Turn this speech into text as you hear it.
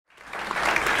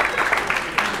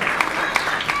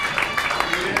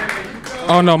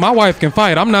Oh no, my wife can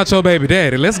fight. I'm not your baby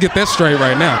daddy. Let's get that straight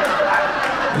right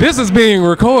now. This is being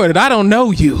recorded. I don't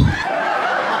know you.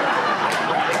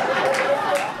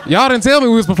 Y'all didn't tell me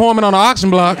we was performing on an auction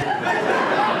block.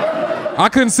 I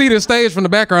couldn't see the stage from the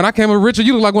background. I came with Richard,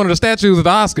 you look like one of the statues at the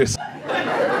Oscars.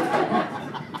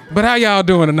 But how y'all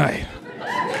doing tonight?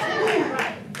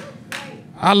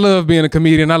 I love being a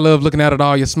comedian. I love looking at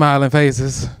all your smiling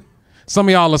faces. Some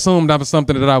of y'all assumed I was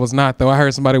something that I was not, though. I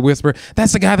heard somebody whisper,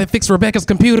 that's the guy that fixed Rebecca's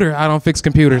computer. I don't fix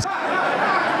computers.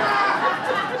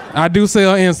 I do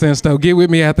sell incense, though. Get with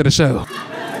me after the show.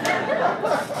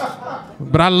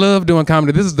 But I love doing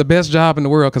comedy. This is the best job in the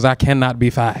world because I cannot be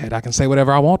fired. I can say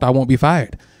whatever I want. I won't be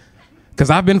fired. Because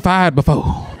I've been fired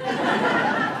before.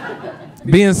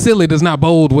 Being silly does not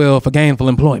bode well for gainful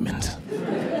employment.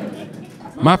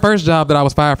 My first job that I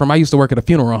was fired from, I used to work at a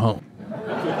funeral home.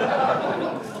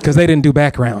 Because they didn't do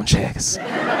background checks.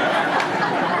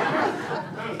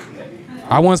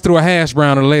 I once threw a hash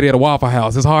brown at a lady at a Waffle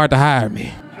House. It's hard to hire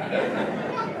me.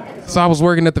 So I was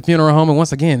working at the funeral home, and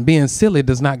once again, being silly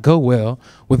does not go well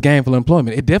with gainful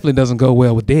employment. It definitely doesn't go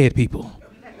well with dead people.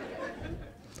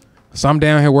 So I'm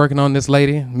down here working on this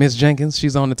lady, Miss Jenkins.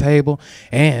 She's on the table,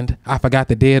 and I forgot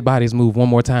the dead bodies move one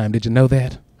more time. Did you know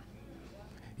that?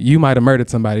 You might have murdered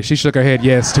somebody. She shook her head,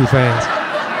 yes, too fast.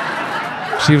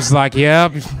 She was like, yeah,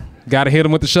 gotta hit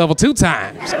him with the shovel 2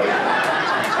 times.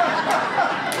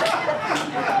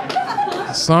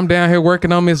 So I'm down here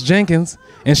working on Miss Jenkins,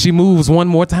 and she moves one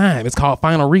more time. It's called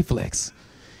final reflex.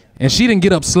 And she didn't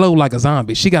get up slow like a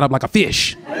zombie. She got up like a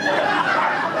fish.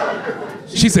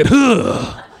 She said,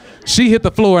 huh. She hit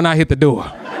the floor and I hit the door.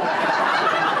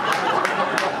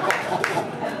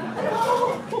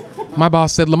 My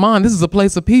boss said, Lamon, this is a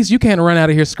place of peace. You can't run out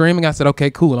of here screaming. I said,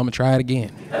 okay, cool, I'm gonna try it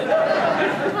again.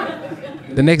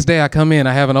 The next day I come in,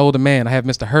 I have an older man. I have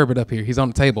Mr. Herbert up here. He's on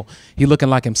the table. He looking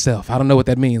like himself. I don't know what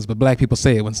that means, but black people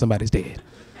say it when somebody's dead.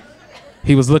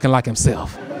 He was looking like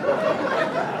himself.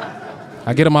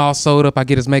 I get him all sewed up. I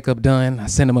get his makeup done. I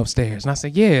send him upstairs. And I say,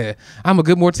 yeah, I'm a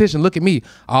good mortician. Look at me.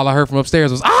 All I heard from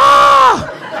upstairs was,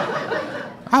 ah!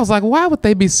 I was like, why would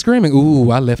they be screaming? Ooh,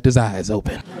 I left his eyes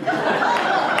open.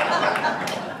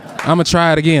 I'm gonna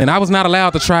try it again. I was not allowed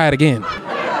to try it again.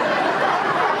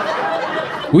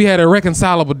 We had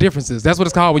irreconcilable differences. That's what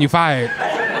it's called when you're fired.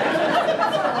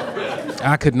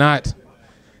 I could not.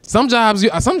 Some jobs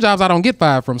I don't get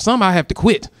fired from. Some I have to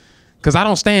quit because I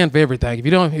don't stand for everything. If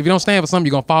you don't stand for something,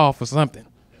 you're gonna fall for something.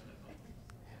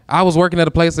 I was working at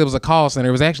a place that was a call center.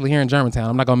 It was actually here in Germantown.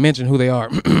 I'm not gonna mention who they are.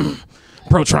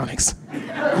 Protronics.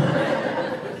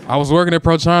 I was working at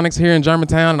Protronics here in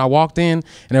Germantown, and I walked in,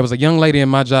 and there was a young lady in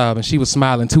my job, and she was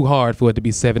smiling too hard for it to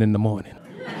be 7 in the morning.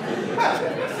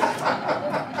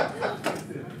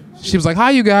 She was like,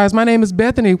 hi, you guys. My name is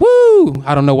Bethany. Woo!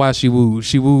 I don't know why she wooed.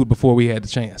 She wooed before we had the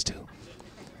chance to.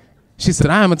 She said,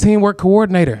 I am a teamwork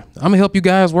coordinator. I'm going to help you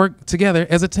guys work together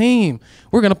as a team.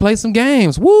 We're going to play some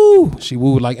games. Woo! She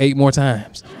wooed like 8 more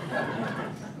times.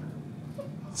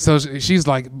 So she's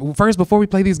like, first, before we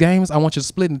play these games, I want you to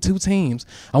split into 2 teams.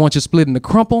 I want you to split into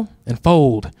crumple and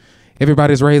fold.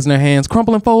 Everybody's raising their hands.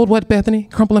 Crumple and fold what, Bethany?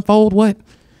 Crumple and fold what?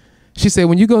 She said,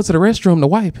 when you go to the restroom to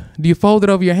wipe, do you fold it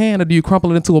over your hand or do you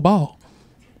crumple it into a ball?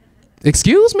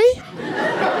 Excuse me?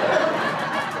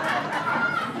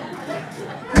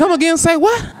 Come again, say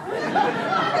what?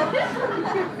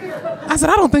 I said,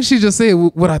 I don't think she just said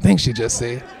what I think she just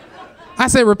said. I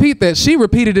said, repeat that. She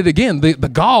repeated it again. The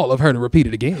gall of her to repeat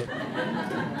it again.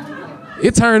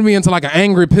 It turned me into like an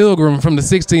angry pilgrim from the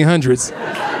 1600s.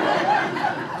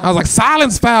 I was like,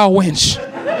 silence, foul wench.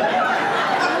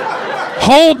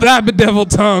 Hold thy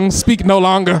bedeviled tongue, speak no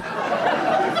longer.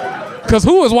 Because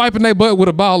who is wiping their butt with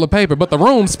a ball of paper, but the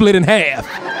room split in half.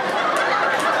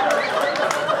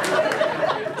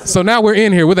 So now we're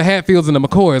in here with the Hatfields and the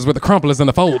McCoys, with the crumplers and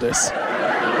the folders.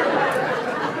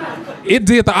 It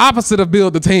did the opposite of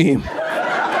build the team.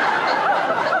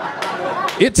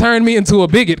 It turned me into a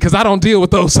bigot because I don't deal with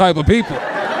those type of people.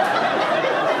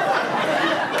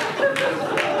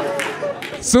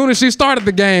 Soon as she started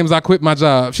the games, I quit my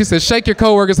job. She said, shake your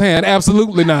coworker's hand.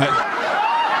 Absolutely not.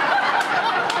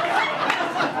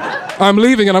 I'm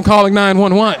leaving and I'm calling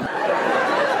 911.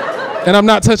 And I'm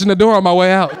not touching the door on my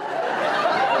way out.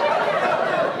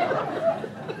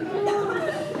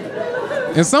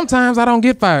 And sometimes I don't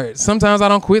get fired. Sometimes I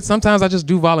don't quit. Sometimes I just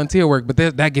do volunteer work, but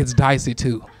that gets dicey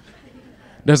too.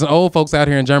 There's an old folks out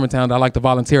here in Germantown that I like to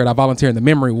volunteer at. I volunteer in the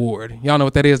memory ward. Y'all know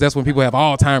what that is? That's when people have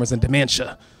Alzheimer's and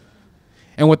dementia.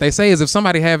 And what they say is if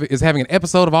somebody is having an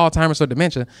episode of Alzheimer's or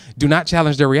dementia, do not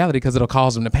challenge their reality because it'll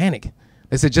cause them to panic.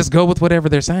 They said just go with whatever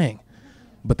they're saying.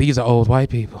 But these are old white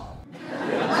people.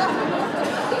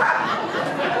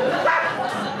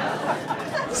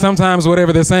 Sometimes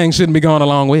whatever they're saying shouldn't be going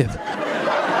along with.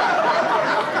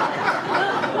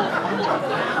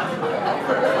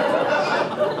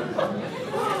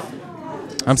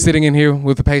 I'm sitting in here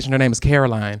with a patient. Her name is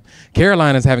Caroline.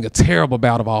 Caroline is having a terrible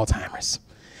bout of Alzheimer's.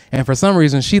 And for some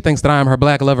reason, she thinks that I am her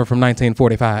black lover from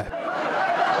 1945.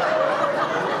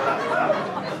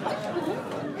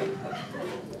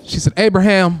 She said,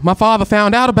 Abraham, my father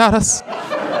found out about us.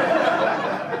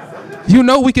 You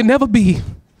know we can never be.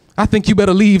 I think you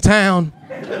better leave town.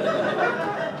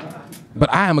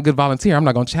 But I am a good volunteer. I'm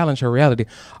not going to challenge her reality.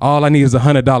 All I need is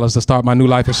 $100 to start my new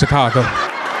life in Chicago.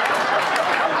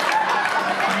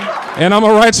 And I'm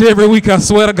going to write you every week, I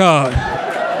swear to God.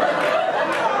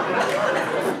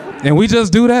 And we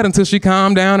just do that until she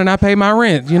calmed down and I pay my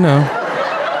rent, you know.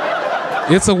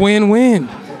 It's a win-win.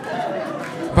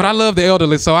 But I love the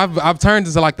elderly, so I've turned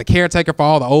into like the caretaker for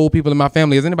all the old people in my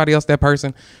family. Is anybody else that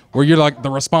person where you're like the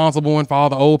responsible one for all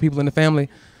the old people in the family?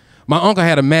 My uncle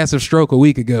had a massive stroke a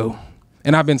week ago,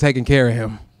 and I've been taking care of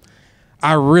him.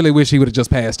 I really wish he would have just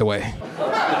passed away.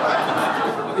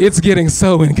 It's getting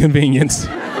so inconvenient.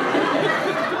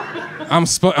 I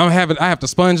have to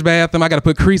sponge bath him. I got to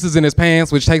put creases in his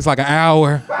pants, which takes like an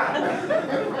hour.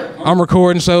 I'm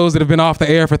recording shows that have been off the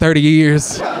air for 30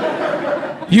 years.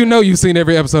 You know you've seen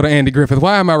every episode of Andy Griffith.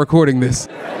 Why am I recording this?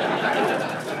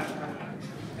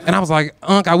 And I was like,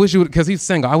 Unc, I wish you would, because he's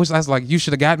single. I was like, you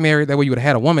should have got married. That way you would have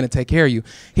had a woman to take care of you.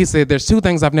 He said, there's two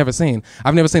things I've never seen.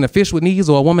 I've never seen a fish with knees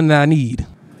or a woman that I need.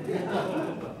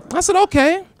 I said,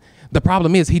 okay. The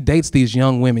problem is he dates these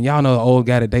young women. Y'all know the old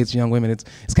guy that dates young women.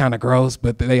 It's kind of gross,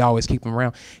 but they always keep him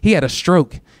around. He had a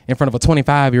stroke in front of a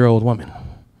 25-year-old woman.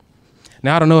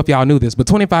 Now, I don't know if y'all knew this, but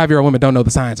 25-year-old women don't know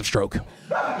the signs of stroke.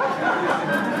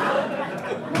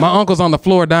 My uncle's on the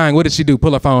floor dying. What did she do?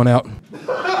 Pull her phone out.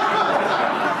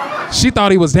 She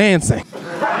thought he was dancing.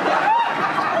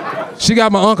 She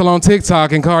got my uncle on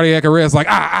TikTok in cardiac arrest, like,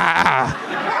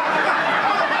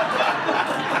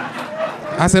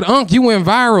 I said, Unc, you went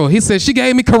viral. He said, she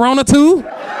gave me corona too?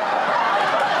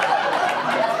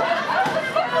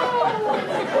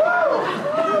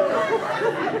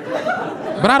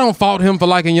 But I don't fault him for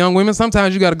liking young women.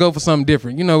 Sometimes you got to go for something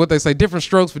different. You know what they say, different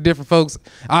strokes for different folks,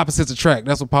 opposites attract.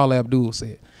 That's what Paula Abdul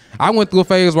said. I went through a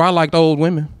phase where I liked old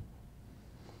women.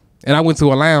 And I went to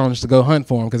a lounge to go hunt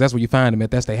for them because that's where you find them at.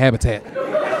 That's their habitat.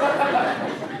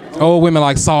 Old women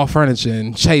like soft furniture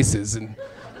and chases and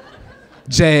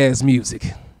jazz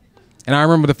music. And I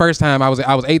remember the first time I was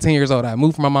 18 years old. I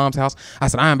moved from my mom's house. I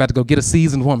said, I'm about to go get a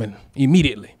seasoned woman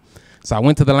immediately. So I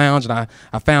went to the lounge and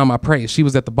I found my prey. She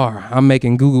was at the bar. I'm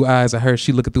making Google eyes at her.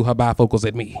 She looking through her bifocals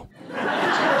at me.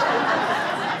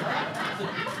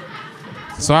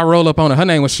 So I roll up on her. Her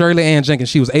name was Shirley Ann Jenkins.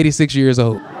 She was 86 years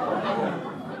old.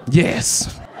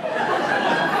 Yes.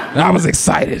 And I was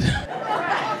excited.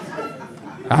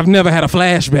 I've never had a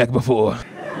flashback before.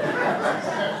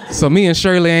 So me and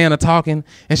Shirley Ann are talking,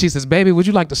 and she says, baby, would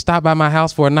you like to stop by my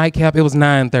house for a nightcap? It was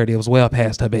 9:30. It was well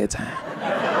past her bedtime.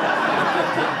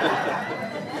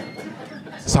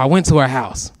 So I went to her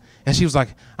house, and she was like,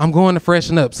 I'm going to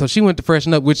freshen up. So she went to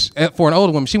freshen up, which for an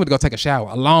older woman, she went to go take a shower,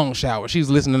 a long shower. She was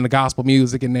listening to gospel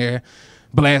music in there,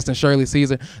 blasting Shirley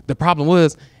Caesar. The problem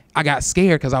was, I got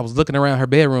scared because I was looking around her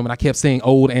bedroom, and I kept seeing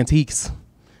old antiques.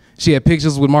 She had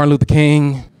pictures with Martin Luther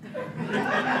King.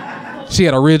 She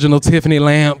had original Tiffany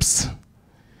lamps.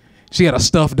 She had a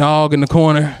stuffed dog in the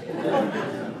corner.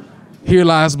 Here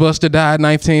Lies Buster, died in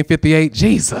 1958.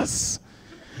 Jesus.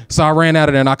 So I ran out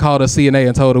of there and I called her CNA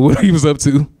and told her what he was up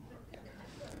to.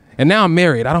 And now I'm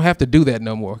married. I don't have to do that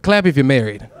no more. Clap if you're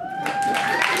married.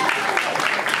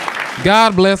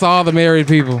 God bless all the married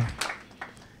people.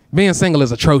 Being single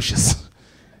is atrocious.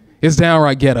 It's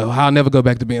downright ghetto. I'll never go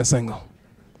back to being single.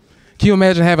 Can you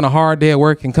imagine having a hard day at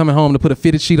work and coming home to put a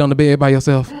fitted sheet on the bed by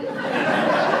yourself?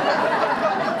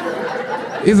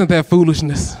 Isn't that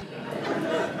foolishness?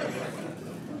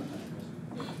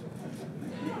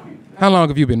 How long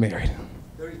have you been married?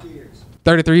 33 years.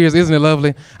 33 years, isn't it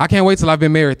lovely? I can't wait till I've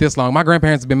been married this long. My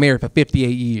grandparents have been married for 58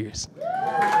 years.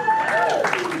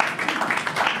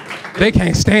 They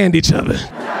can't stand each other.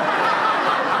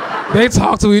 They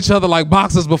talk to each other like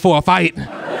boxers before a fight.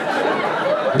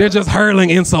 They're just hurling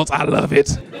insults. I love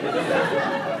it.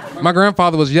 My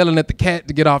grandfather was yelling at the cat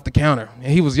to get off the counter,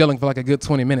 and he was yelling for like a good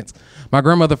 20 minutes. My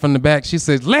grandmother from the back, she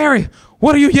said, Larry,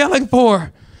 what are you yelling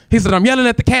for? He said, I'm yelling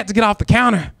at the cat to get off the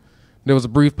counter. There was a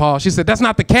brief pause. She said, that's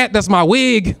not the cat, that's my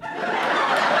wig.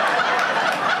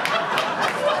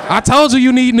 I told you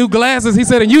you need new glasses. He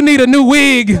said, and you need a new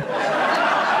wig.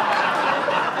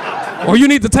 Or you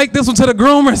need to take this one to the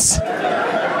groomers.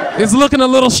 It's looking a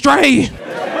little stray.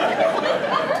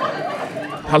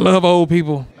 I love old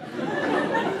people.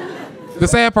 The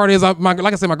sad part is,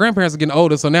 like I said, my grandparents are getting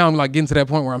older, so now I'm like getting to that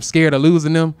point where I'm scared of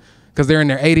losing them because they're in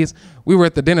their 80s. We were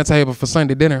at the dinner table for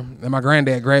Sunday dinner, and my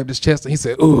granddad grabbed his chest and he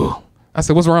said, "Ooh." I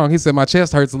said, "What's wrong?" He said, "My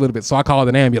chest hurts a little bit," so I called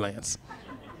an ambulance.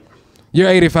 You're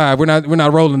 85. We're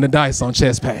not rolling the dice on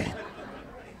chest pain.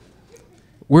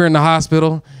 We're in the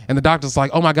hospital, and the doctor's like,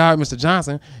 "Oh my God, Mr.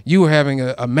 Johnson, you were having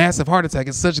a massive heart attack.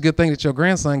 It's such a good thing that your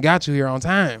grandson got you here on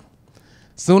time."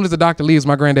 As soon as the doctor leaves,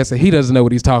 my granddad said, "He doesn't know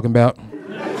what he's talking about."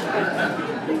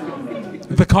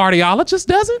 The cardiologist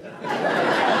doesn't?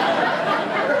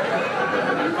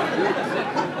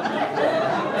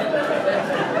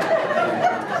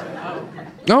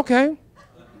 Okay.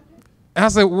 And I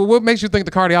said, "Well, what makes you think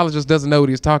the cardiologist doesn't know what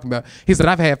he's talking about?" He said,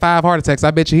 "I've had 5 heart attacks.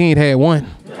 I bet you he ain't had one."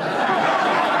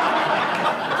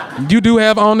 You do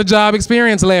have on-the-job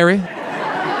experience, Larry.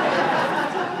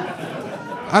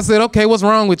 I said, "Okay, what's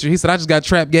wrong with you?" He said, "I just got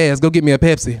trapped gas. Go get me a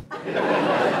Pepsi."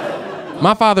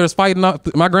 My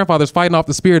grandfather's fighting off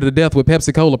the spirit of death with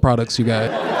Pepsi-Cola products, you guys.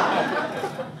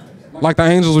 Like the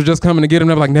angels were just coming to get him.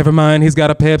 They're like, "Never mind, he's got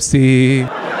a Pepsi.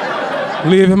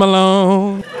 Leave him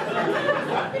alone."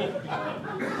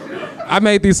 I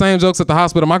made these same jokes at the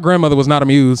hospital. My grandmother was not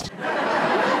amused.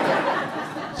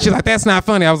 She's like, "That's not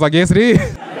funny." I was like, "Yes, it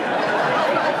is."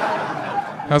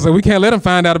 I was like, "We can't let him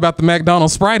find out about the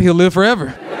McDonald's Sprite. He'll live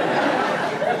forever."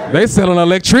 They selling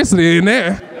electricity in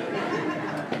there.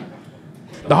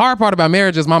 The hard part about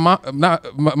marriage is my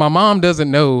mom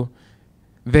doesn't know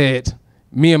that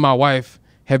me and my wife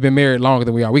have been married longer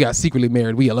than we are. We got secretly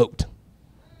married. We eloped.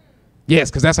 Yes,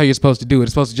 because that's how you're supposed to do it.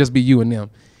 It's supposed to just be you and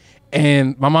them.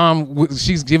 And my mom,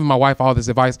 she's giving my wife all this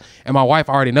advice, and my wife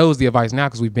already knows the advice now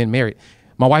because we've been married.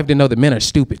 My wife didn't know that men are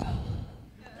stupid.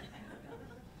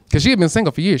 Because she had been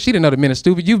single for years. She didn't know that men are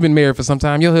stupid. You've been married for some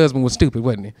time. Your husband was stupid,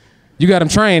 wasn't he? You got him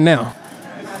trained now.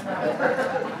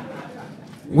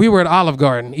 We were at Olive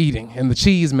Garden eating, and the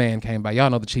cheese man came by. Y'all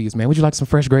know the cheese man. "Would you like some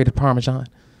fresh grated Parmesan?"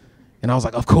 And I was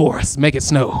like, "Of course, make it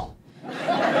snow."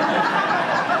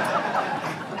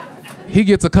 He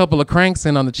gets a couple of cranks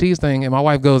in on the cheese thing, and my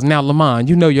wife goes, "Now, Lamon,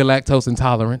 you know you're lactose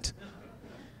intolerant."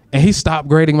 And he stopped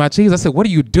grating my cheese. I said, "What are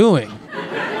you doing?"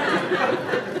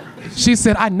 She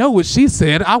said, "I know what she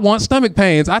said. I want stomach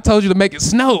pains. I told you to make it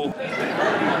snow."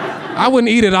 I wouldn't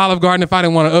eat at Olive Garden if I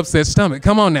didn't want an upset stomach.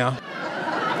 Come on now.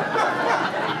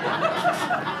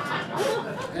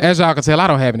 As y'all can tell, I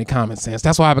don't have any common sense.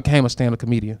 That's why I became a stand-up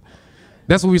comedian.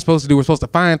 That's what we're supposed to do. We're supposed to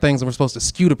find things and we're supposed to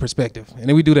skew the perspective. And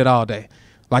then we do that all day.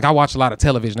 Like, I watch a lot of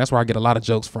television. That's where I get a lot of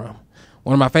jokes from.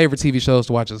 One of my favorite TV shows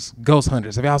to watch is Ghost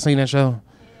Hunters. Have y'all seen that show?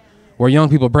 Where young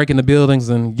people break into buildings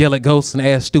and yell at ghosts and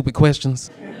ask stupid questions.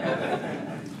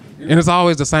 And it's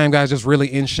always the same guys, just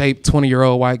really in shape,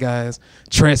 20-year-old white guys,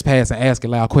 trespassing, asking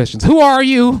loud questions. "Who are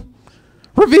you?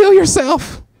 Reveal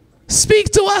yourself. Speak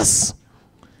to us."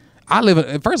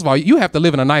 First of all, you have to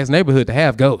live in a nice neighborhood to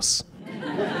have ghosts.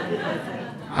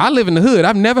 I live in the hood.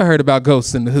 I've never heard about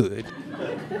ghosts in the hood.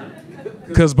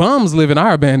 Because bums live in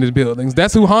our abandoned buildings.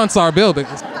 That's who haunts our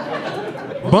buildings.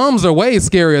 Bums are way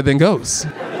scarier than ghosts.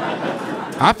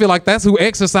 I feel like that's who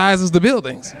exercises the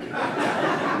buildings.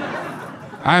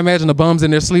 I imagine the bums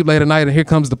in their sleep late at night, and here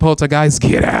comes the poltergeist,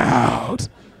 "Get out."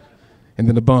 And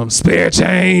then the bums, "Spare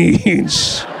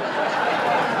change."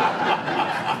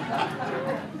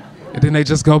 And then they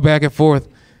just go back and forth.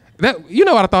 You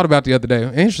know what I thought about the other day?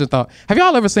 An interesting thought. Have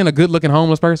y'all ever seen a good-looking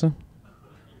homeless person?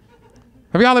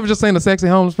 Have y'all ever just seen a sexy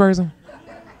homeless person?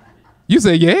 You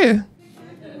said, yeah.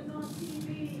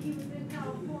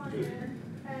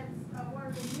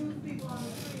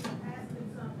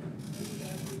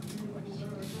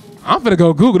 I'm finna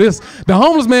go Google this. The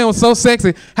homeless man was so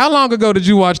sexy. How long ago did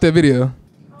you watch that video?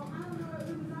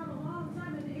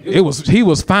 He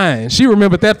was fine. She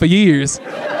remembered that for years.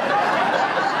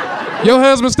 Your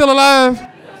husband still alive?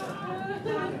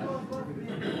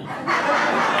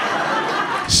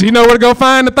 She know where to go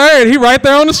find the third. He right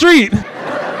there on the street.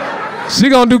 She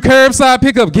gonna do curbside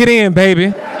pickup. "Get in,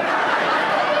 baby.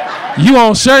 You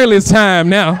on Shirley's time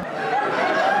now."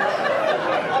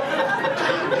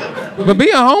 But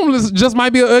being homeless just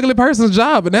might be an ugly person's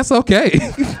job, and that's okay.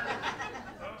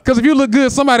 Because if you look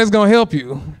good, somebody's gonna help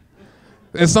you.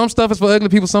 And some stuff is for ugly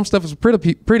people, some stuff is for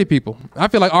pretty people. I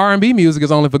feel like R&B music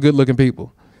is only for good-looking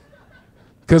people.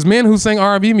 Because men who sing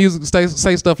R&B music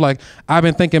say stuff like, "I've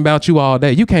been thinking about you all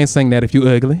day." You can't sing that if you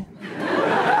ugly.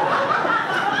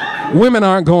 Women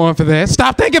aren't going for that.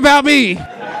 "Stop thinking about me."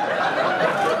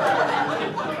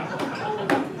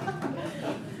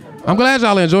 I'm glad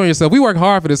y'all are enjoying yourself. We work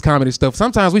hard for this comedy stuff.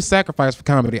 Sometimes we sacrifice for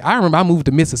comedy. I remember I moved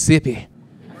to Mississippi.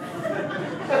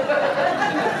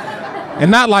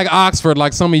 And not like Oxford,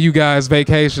 like some of you guys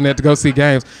vacation at to go see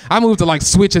games. I moved to like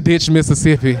Switch-a-Ditch,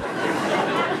 Mississippi.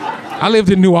 I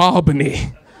lived in New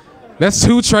Albany. That's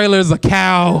 2 trailers, a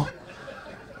cow,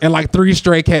 and like 3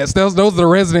 stray cats. Those are the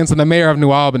residents and the mayor of New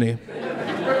Albany.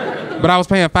 But I was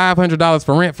paying $500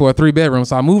 for rent for a 3-bedroom,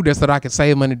 so I moved there so that I could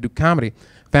save money to do comedy.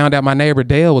 Found out my neighbor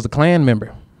Dale was a Klan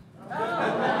member.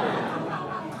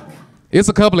 It's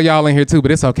a couple of y'all in here too, but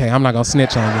it's okay. I'm not gonna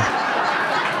snitch on you.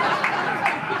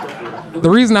 The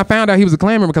reason I found out he was a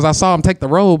Klan member because I saw him take the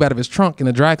robe out of his trunk in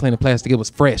the dry cleaning plastic. It was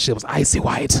fresh. It was icy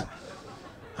white.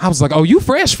 I was like, oh, you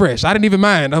fresh. I didn't even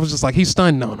mind. I was just like, he's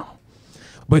stunned on him.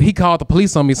 But he called the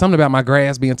police on me, something about my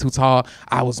grass being too tall.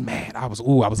 I was mad. I was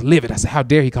livid. I said, how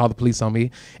dare he call the police on me?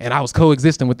 And I was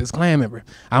coexisting with this Klan member.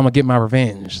 I'm gonna get my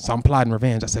revenge. So I'm plotting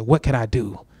revenge. I said, what could I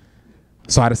do?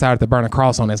 So I decided to burn a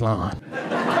cross on his lawn.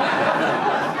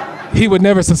 He would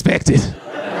never suspect it.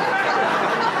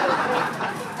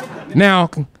 Now,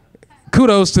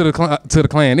 kudos to the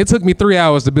Klan. It took me 3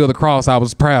 hours to build a cross I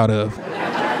was proud of.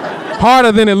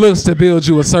 Harder than it looks to build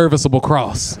you a serviceable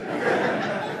cross.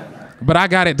 But I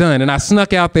got it done, and I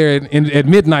snuck out there at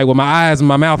midnight with my eyes and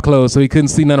my mouth closed so he couldn't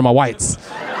see none of my whites.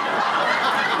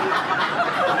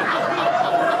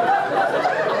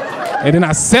 And then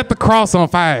I set the cross on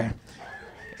fire.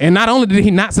 And not only did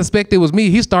he not suspect it was me,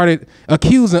 he started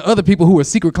accusing other people who were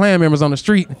secret Klan members on the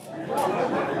street.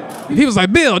 He was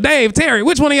like, Bill, Dave, Terry,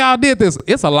 which one of y'all did this?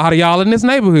 It's a lot of y'all in this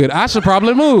neighborhood. I should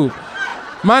probably move.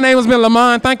 My name has been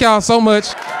Lamon. Thank y'all so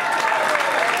much.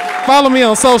 Follow me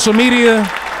on social media.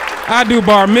 I do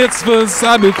bar mitzvahs.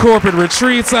 I do corporate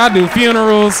retreats. I do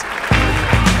funerals.